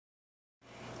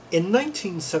In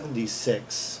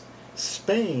 1976,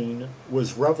 Spain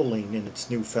was reveling in its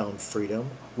newfound freedom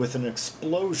with an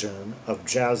explosion of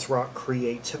jazz rock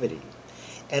creativity.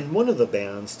 And one of the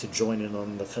bands to join in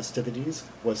on the festivities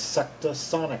was Secta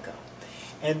Sonica.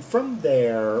 And from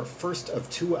their first of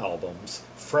two albums,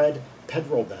 Fred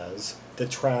Pedralbes, the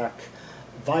track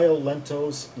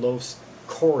Violentos los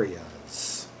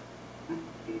Correas.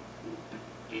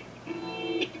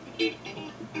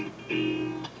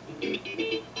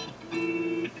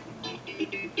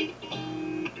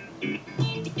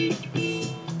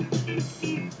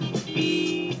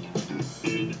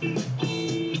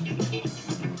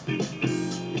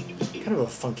 Kind of a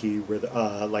funky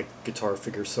like guitar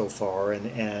figure so far,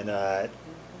 and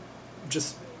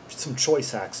just some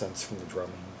choice accents from the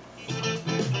drumming.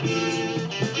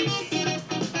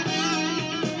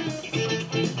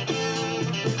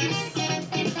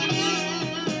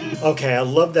 Okay, I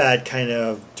love that kind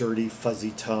of dirty, fuzzy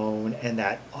tone and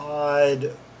that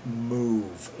odd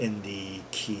move in the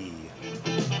key.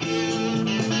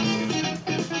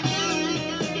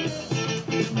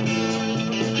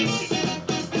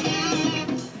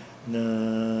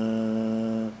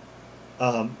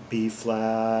 B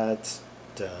flat,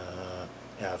 da,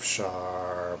 F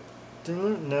sharp,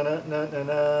 na na na na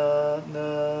na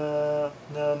na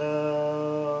na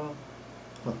na.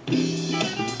 Huh.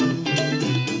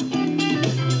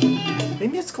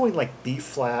 Maybe it's going like B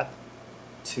flat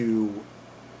to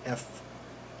F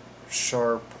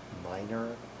sharp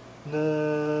minor.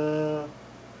 Na.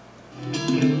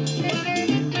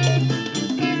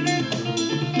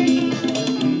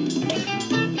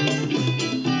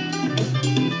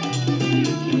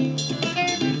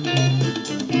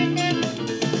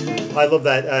 I love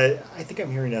that. I think I'm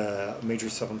hearing a major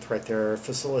seventh right there,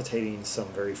 facilitating some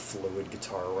very fluid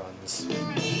guitar runs.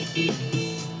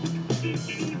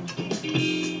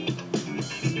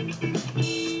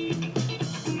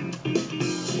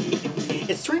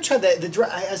 It's strange how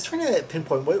I was trying to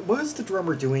pinpoint what was the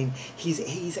drummer doing.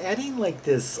 He's adding like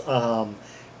this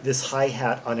this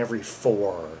hi-hat on every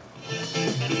four.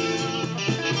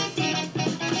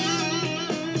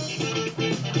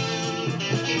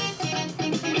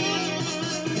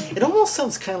 It almost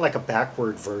sounds kind of like a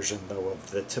backward version, though, of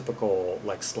the typical,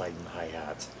 like, sliding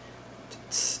hi-hat.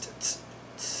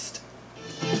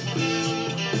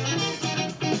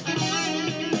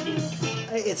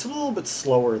 It's a little bit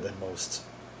slower than most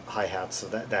hi-hats, so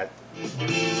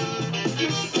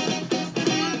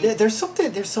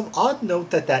there's some odd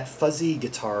note that fuzzy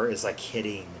guitar is, like,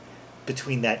 hitting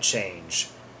between that change.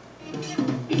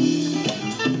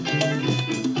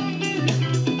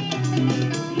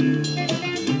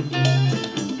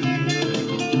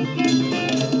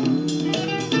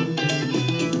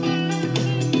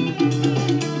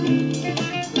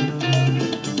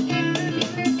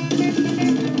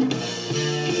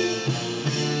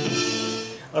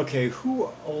 Okay, who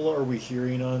all are we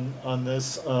hearing on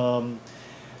this?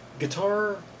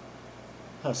 Guitar,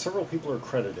 several people are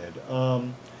credited.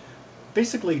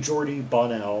 Basically, Jordi,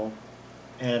 Bonell,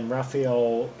 and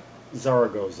Rafael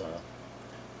Zaragoza.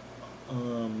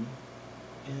 And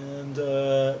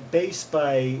bass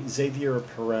by Xavier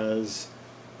Pérez,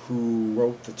 who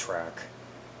wrote the track.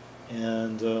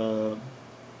 And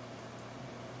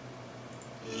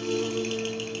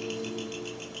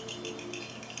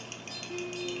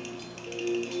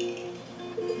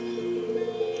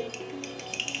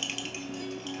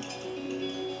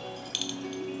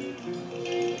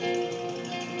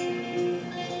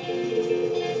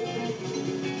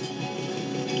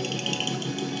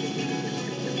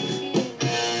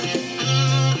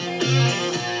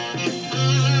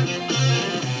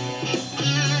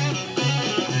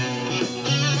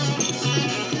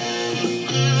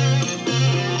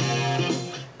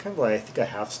I think a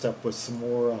half step with some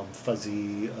more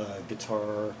fuzzy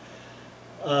guitar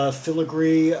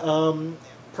filigree.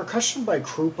 Percussion by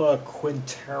Krupa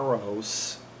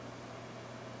Quinteros.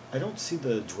 I don't see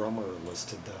the drummer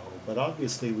listed though, but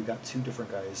obviously we got two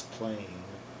different guys playing.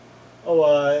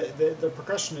 Oh, the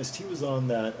percussionist, he was on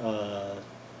that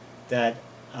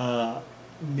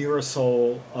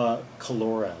Mirasol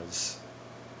Colores.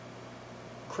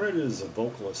 Credited as a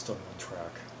vocalist on one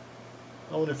track.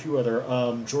 Oh, and a few other.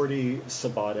 Jordi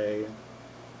Sabates.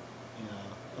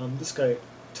 Yeah. This guy,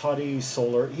 Toddy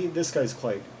Solar. This guy's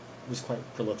was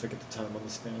quite prolific at the time on the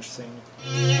Spanish scene.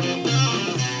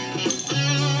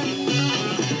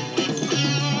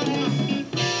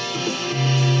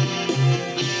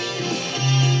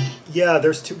 Yeah,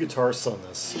 there's two guitarists on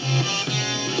this.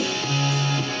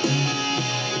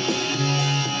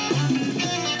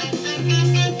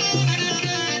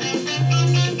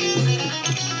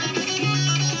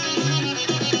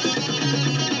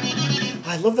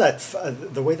 I love that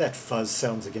the way that fuzz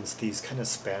sounds against these kind of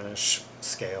Spanish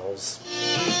scales.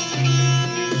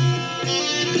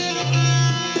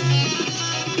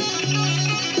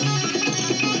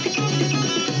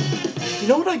 You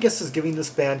know what I guess is giving this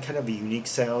band kind of a unique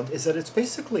sound is that it's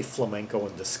basically flamenco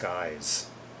in disguise.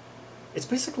 It's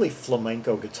basically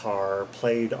flamenco guitar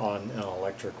played on an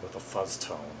electric with a fuzz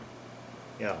tone.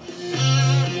 Yeah.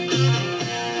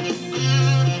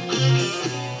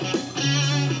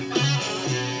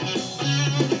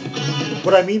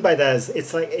 What I mean by that is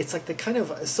it's like the kind of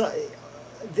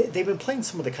they've been playing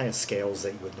some of the kind of scales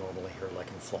that you would normally hear like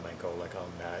in flamenco, like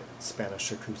on that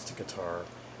Spanish acoustic guitar,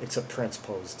 except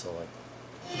transposed to like.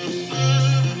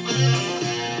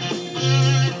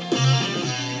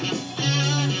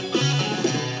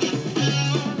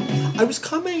 I was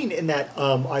commenting in that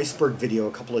Iceberg video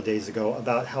a couple of days ago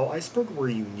about how Iceberg were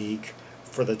unique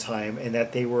for the time and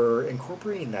that they were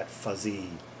incorporating that fuzzy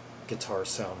guitar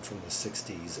sound from the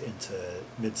 60s into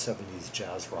mid-70s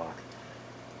jazz rock.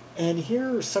 And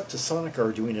here Secta Sonica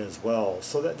are doing it as well.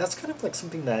 So that's kind of like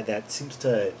something that seems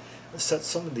to set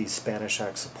some of these Spanish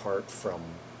acts apart from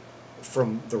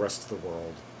the rest of the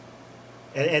world.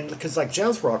 And because like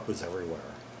jazz rock was everywhere.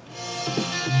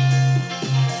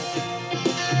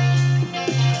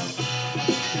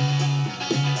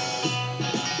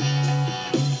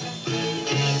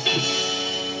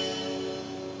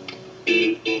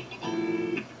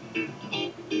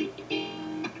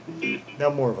 Now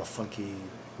more of a funky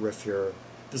riff here.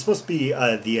 This is supposed to be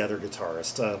the other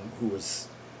guitarist who was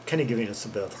kind of giving us a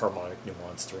bit of harmonic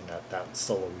nuance during that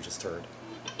solo we just heard.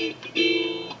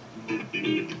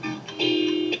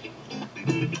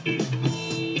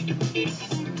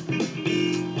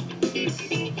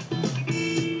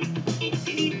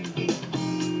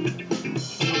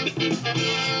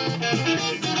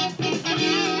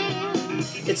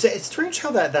 It's strange how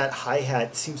that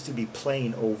hi-hat seems to be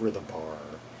playing over the bar.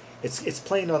 It's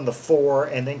playing on the 4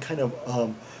 and then kind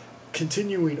of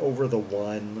continuing over the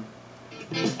 1.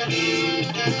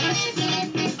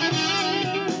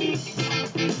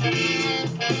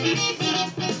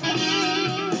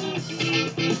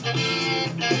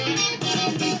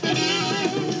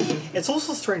 It's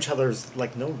also strange how there's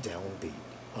like no downbeat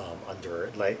under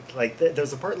it. Like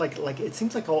there's a part like it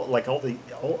seems like all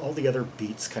the other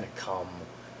beats kind of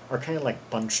are kind of like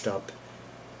bunched up.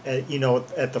 You know,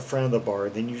 at the front of the bar,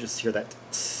 then you just hear that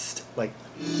like.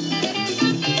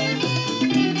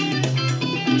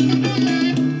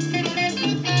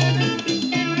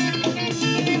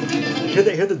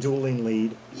 Hear the dueling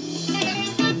lead.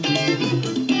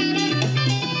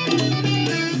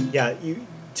 Yeah,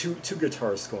 two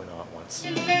guitars going on at once.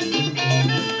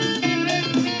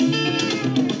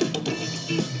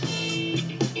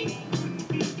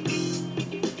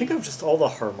 Think of just all the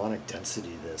harmonic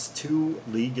density of this. 2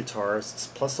 lead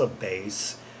guitarists plus a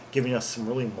bass, giving us some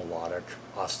really melodic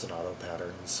ostinato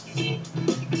patterns.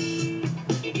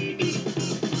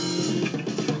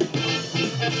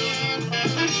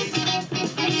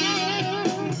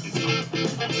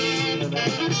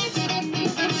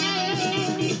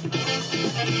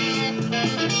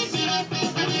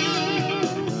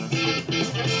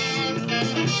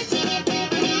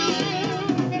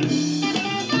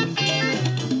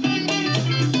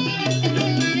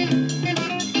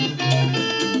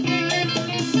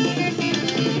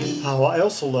 Oh, I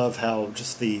also love how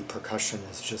just the percussion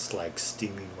is just like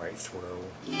steaming right through.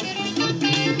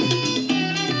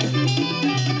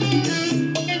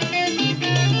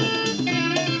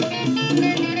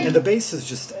 And the bass is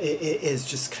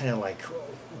just kind of like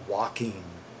walking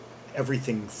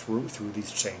everything through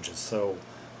these changes, so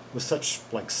with such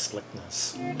like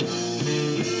slickness.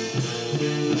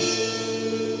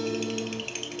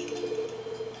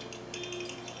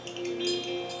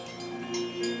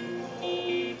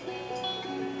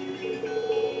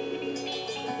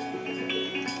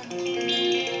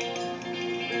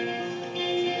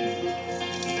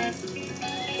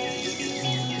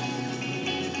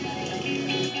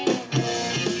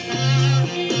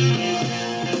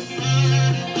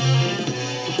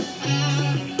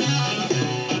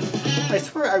 I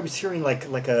swear I was hearing like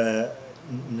a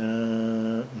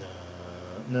na na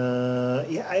na.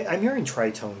 Yeah, I'm hearing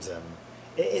tritones in.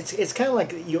 It's kind of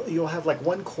like you'll have like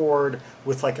one chord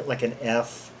with like an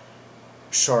F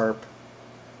sharp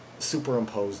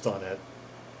superimposed on it,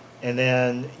 and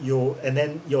then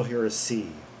you'll hear a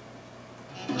C.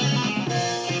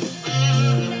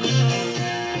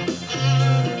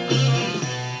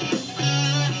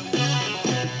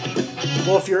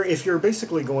 Well, if you're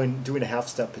basically doing a half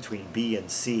step between B and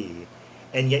C,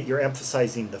 and yet you're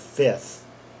emphasizing the 5th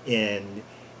in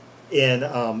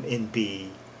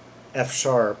B, F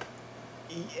sharp,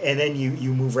 and then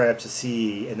you move right up to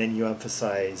C, and then you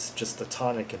emphasize just the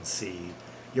tonic in C,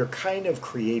 you're kind of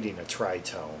creating a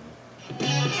tritone.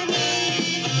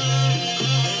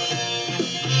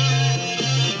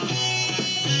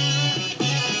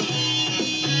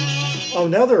 Oh,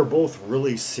 now they're both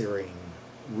really searing,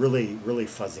 really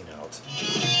fuzzing out.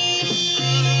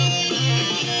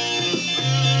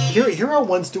 Here are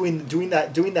ones doing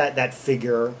that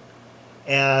figure,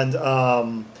 and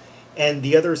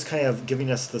the other's kind of giving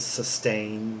us the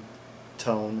sustain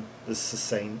tone, the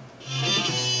sustain.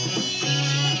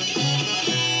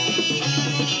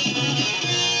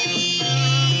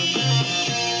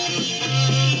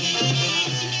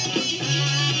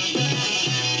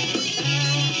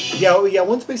 Yeah,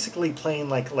 one's basically playing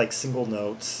like single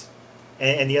notes,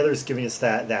 and the other's giving us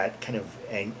that kind of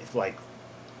like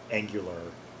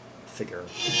angular figure.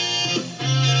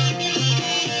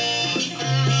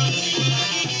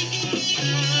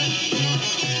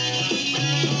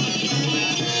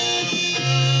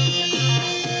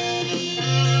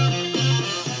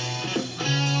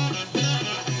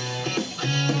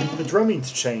 The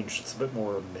drumming's changed, it's a bit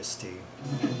more misty.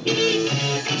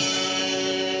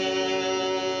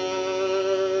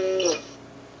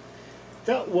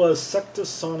 That was Secta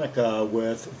Sonica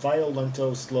with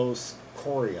Violentos los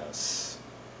Correas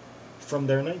from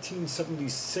their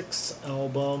 1976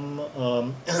 album,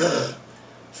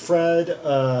 Fred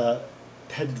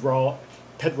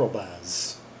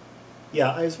Pedralbes.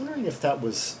 Yeah, I was wondering if that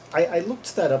was... I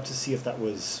looked that up to see if that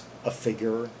was a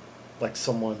figure, like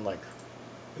someone like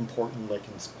important,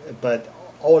 but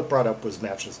all it brought up was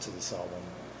matches to this album.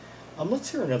 Let's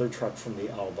hear another track from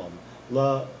the album,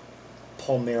 La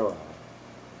Palmeria.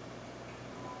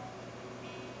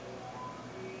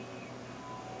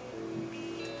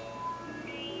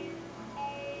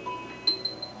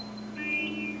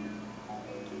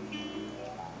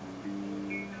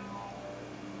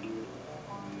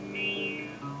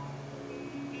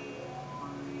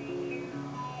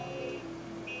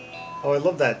 Oh, I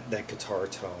love that guitar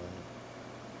tone,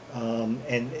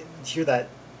 and hear that,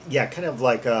 yeah, kind of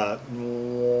like kind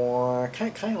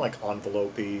of like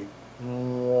envelope-y,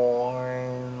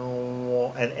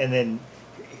 and then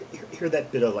hear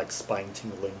that bit of like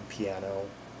spine-tingling piano.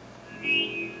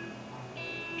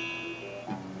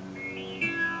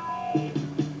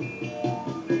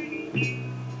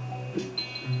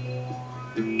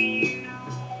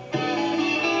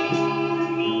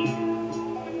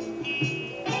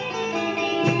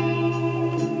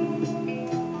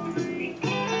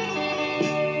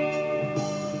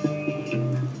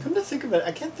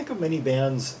 I can't think of many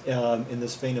bands in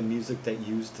this vein of music that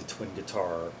use the twin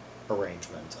guitar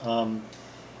arrangement.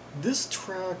 This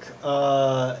track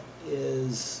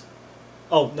is...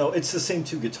 Oh, no, it's the same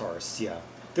two guitarists, yeah.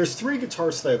 There's three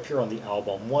guitarists that appear on the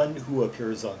album, one who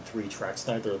appears on three tracks,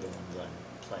 neither of the ones I'm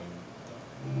playing.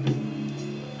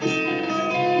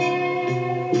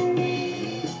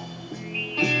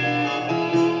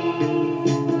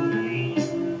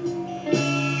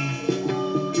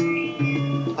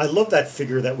 I love that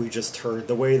figure that we just heard,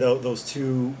 the way those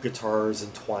two guitars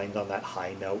entwined on that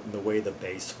high note, and the way the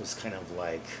bass was kind of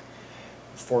like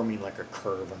forming like a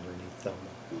curve underneath them.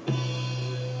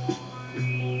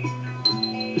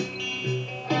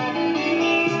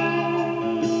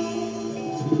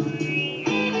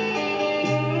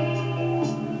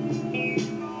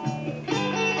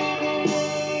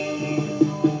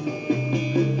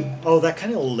 Oh, that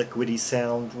kind of liquidy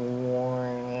sound.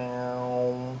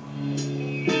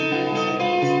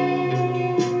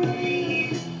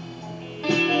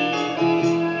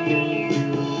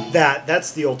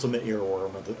 That's the ultimate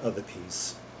earworm of the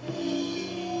piece.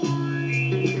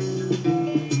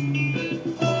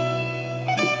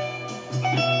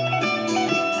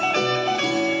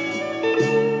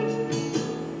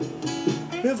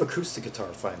 We have acoustic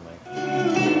guitar finally.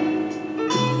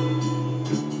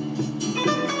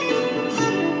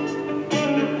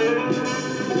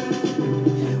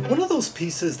 One of those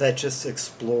pieces that just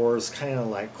explores kind of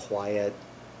like quiet,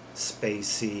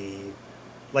 spacey,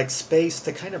 like space,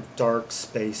 the kind of dark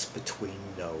space between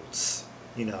notes,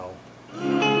 you know.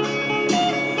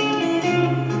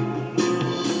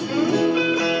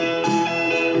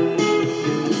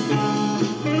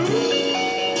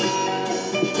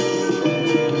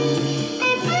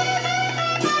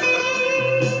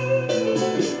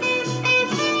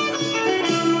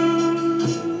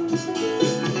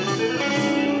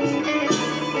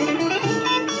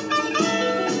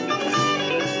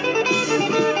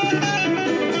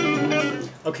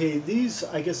 Okay, these,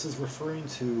 I guess, is referring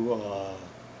to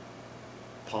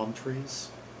palm trees.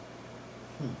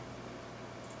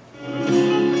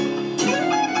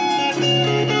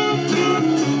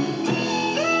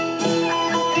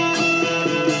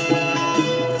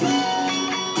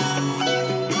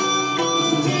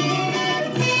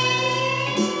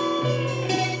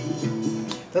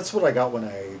 That's what I got when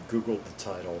I Googled the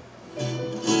title.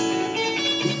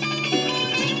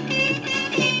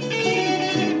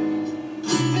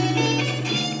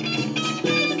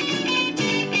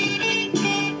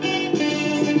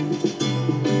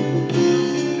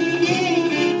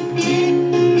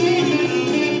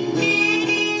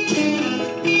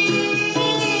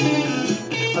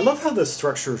 I love how the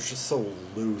structure is just so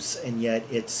loose, and yet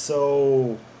it's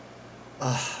so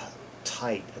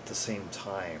tight at the same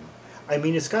time. I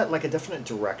mean, it's got like a definite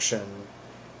direction.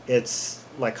 It's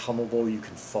like hummable, you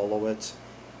can follow it,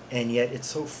 and yet it's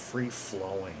so free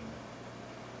flowing.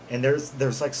 And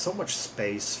there's like so much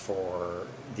space for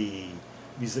the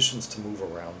musicians to move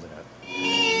around in it.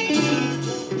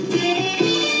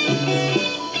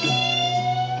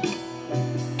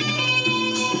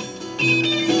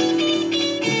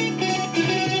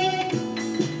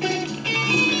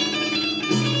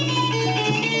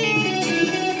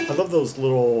 I love those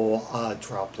little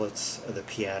droplets of the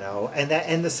piano,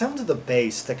 and the sound of the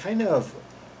bass, the kind of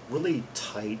really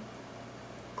tight,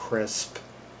 crisp,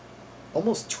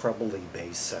 almost trebly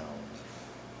bass sound.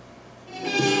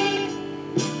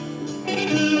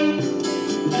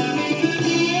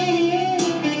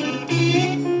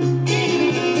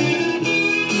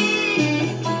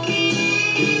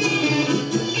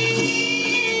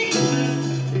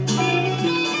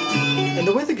 And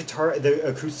the way the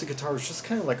acoustic guitar is just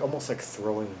kind of like almost like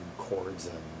throwing chords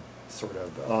and sort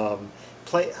of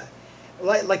play,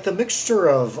 like the mixture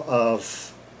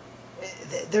of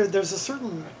there's a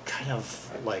certain kind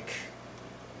of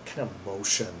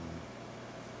motion,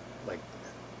 like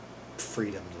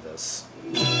freedom to this.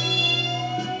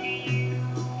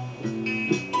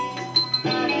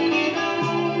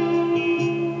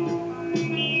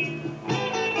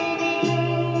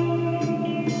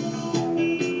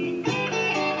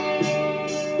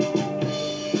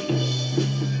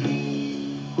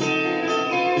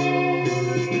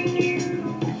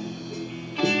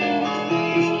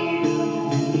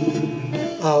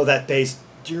 Oh, that bass.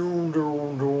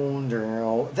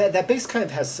 That bass kind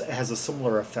of has a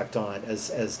similar effect on it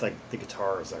as like the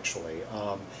guitars actually.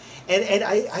 And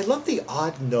I love the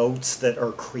odd notes that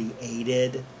are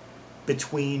created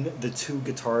between the two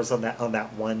guitars on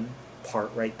that one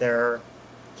part right there.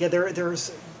 Yeah,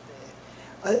 there's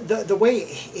the way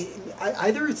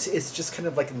either it's just kind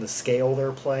of like in the scale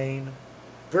they're playing,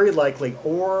 very likely,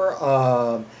 or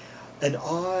an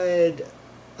odd.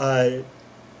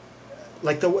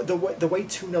 Like the way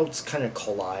two notes kind of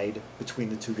collide between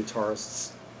the two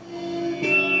guitarists.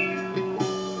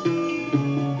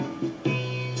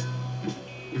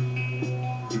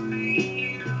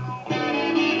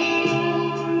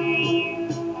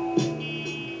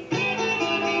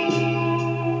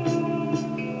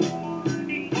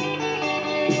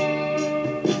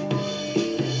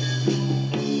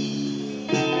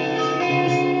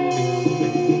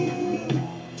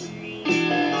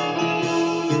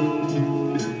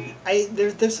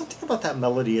 There's something about that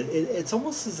melody. It's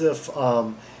almost as if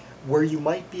where you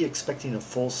might be expecting a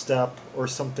full step or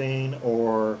something,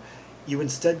 or you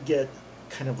instead get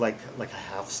kind of like a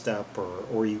half step,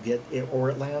 or you get it,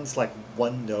 or it lands like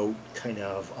one note kind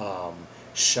of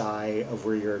shy of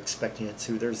where you're expecting it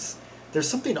to. There's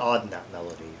something odd in that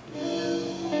melody.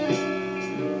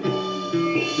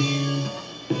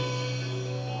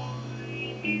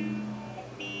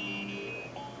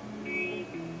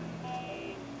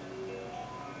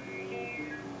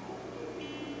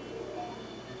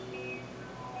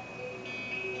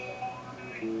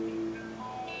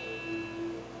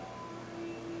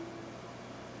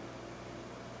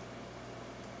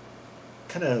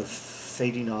 Kind of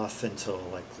fading off into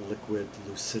like liquid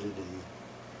lucidity.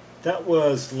 That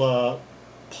was La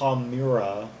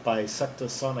Palmeria by Secta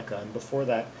Sonica, and before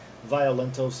that,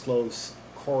 Violentos los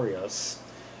Correas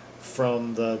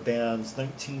from the band's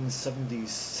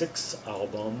 1976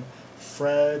 album,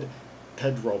 Fred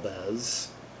Pedralbes,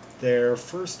 their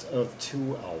first of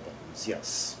two albums,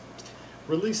 yes.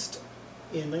 Released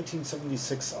in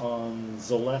 1976 on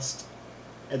Zelest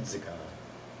Edziga.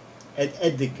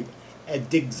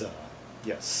 Edigza,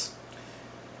 yes.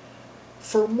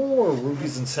 For more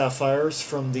Rubies and Sapphires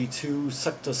from the two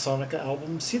Secta Sonica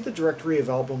albums, see the directory of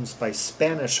albums by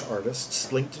Spanish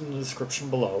artists linked in the description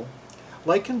below.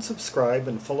 Like and subscribe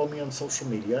and follow me on social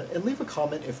media, and leave a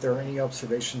comment if there are any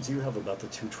observations you have about the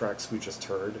two tracks we just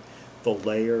heard. The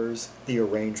layers, the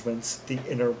arrangements, the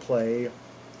interplay,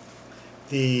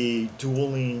 the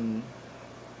dueling,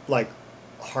 like,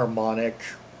 harmonic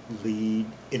lead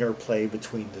interplay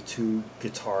between the two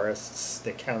guitarists,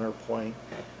 the counterpoint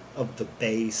of the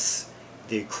bass,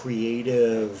 the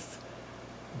creative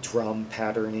drum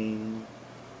patterning,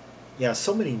 Yeah,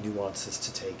 so many nuances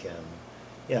to take in.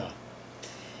 Yeah.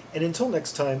 And until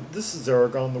next time, this is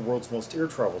Zaragon, the world's most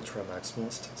air-traveled trim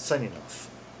maximalist, signing off.